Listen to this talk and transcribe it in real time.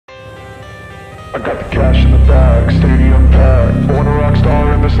I got the cash in the bag, stadium packed. Born a rock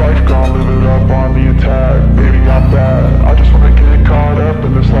star in this life, gonna live it up on the attack. Baby, I'm bad, I just wanna get caught up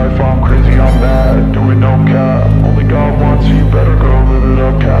in this life. I'm crazy, I'm mad, doing no cap. Only God wants you, better go live it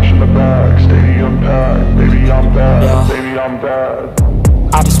up. Cash in the bag, stadium packed. Baby, I'm bad, baby, I'm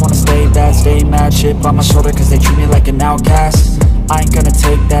bad. I just wanna stay bad, stay mad. Chip on my shoulder cause they treat me like an outcast. I ain't gonna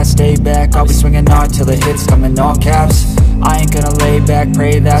take that, stay back. I'll be swinging hard till the hits come in all caps. I ain't gonna lay back,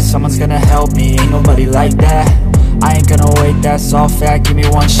 pray that someone's gonna help me. Ain't nobody like that. I ain't gonna wait, that's all fact. Give me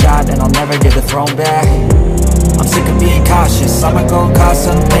one shot and I'll never get the throne back. I'm sick of being cautious, I'ma go cause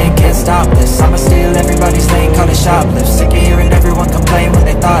something, can't stop this. I'ma steal everybody's lane, call it shoplift. Sick of hearing everyone complain when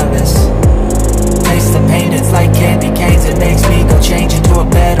they thoughtless. Taste the pain, it's like candy canes. It makes me go change into a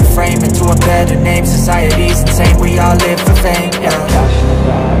better frame, into a better name. Society's insane, we all live for fame, yeah. Cash in the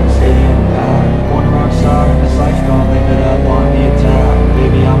bag, stadium packed. Born a rock star in this life, gon' live it up on the attack.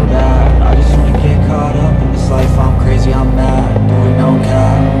 Baby, I'm bad, I just wanna get caught up in this life. I'm crazy, I'm mad, doing no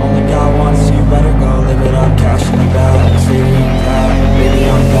cap. Only God wants you, better go live it up. Cash in the bag, stadium packed. Baby,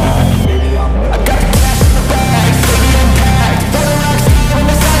 I'm bad, baby, I'm bad. I got the cash in the bag, stadium packed. Born a rock star in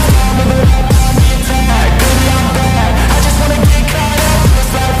this life, gon' live it up.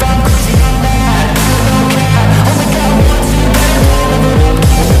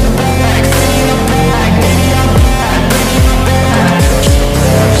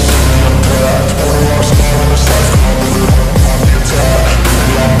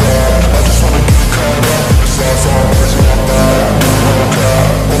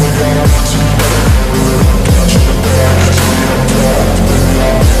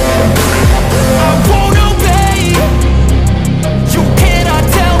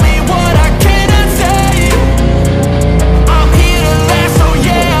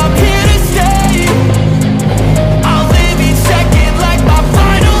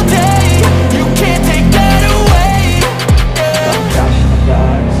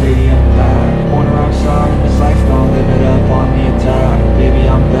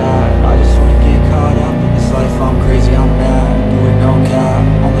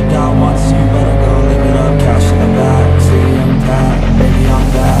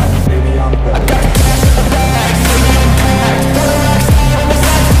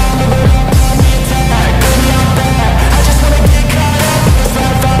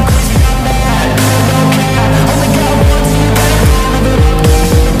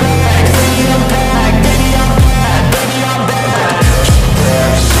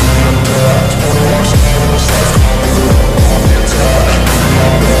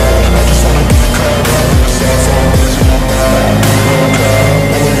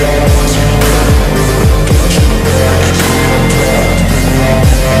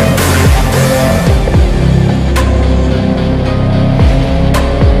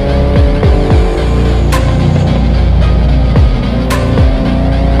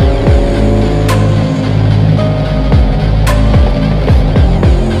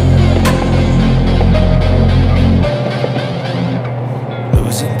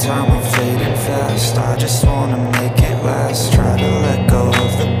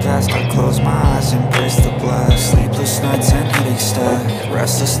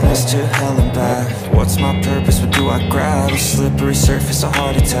 Restlessness to hell and back. What's my purpose? What do I grab? A slippery surface, a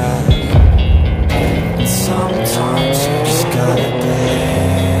heart attack. And sometimes you just gotta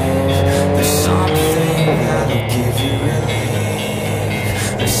believe there's something that'll give you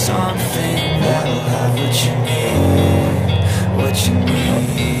relief. There's something that'll have what you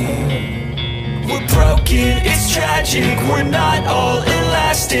need. We're broken, it's tragic. We're not all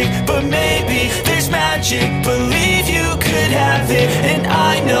elastic, but maybe there's magic. Believe you could have it, and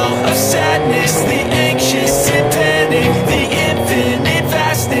I know of sadness the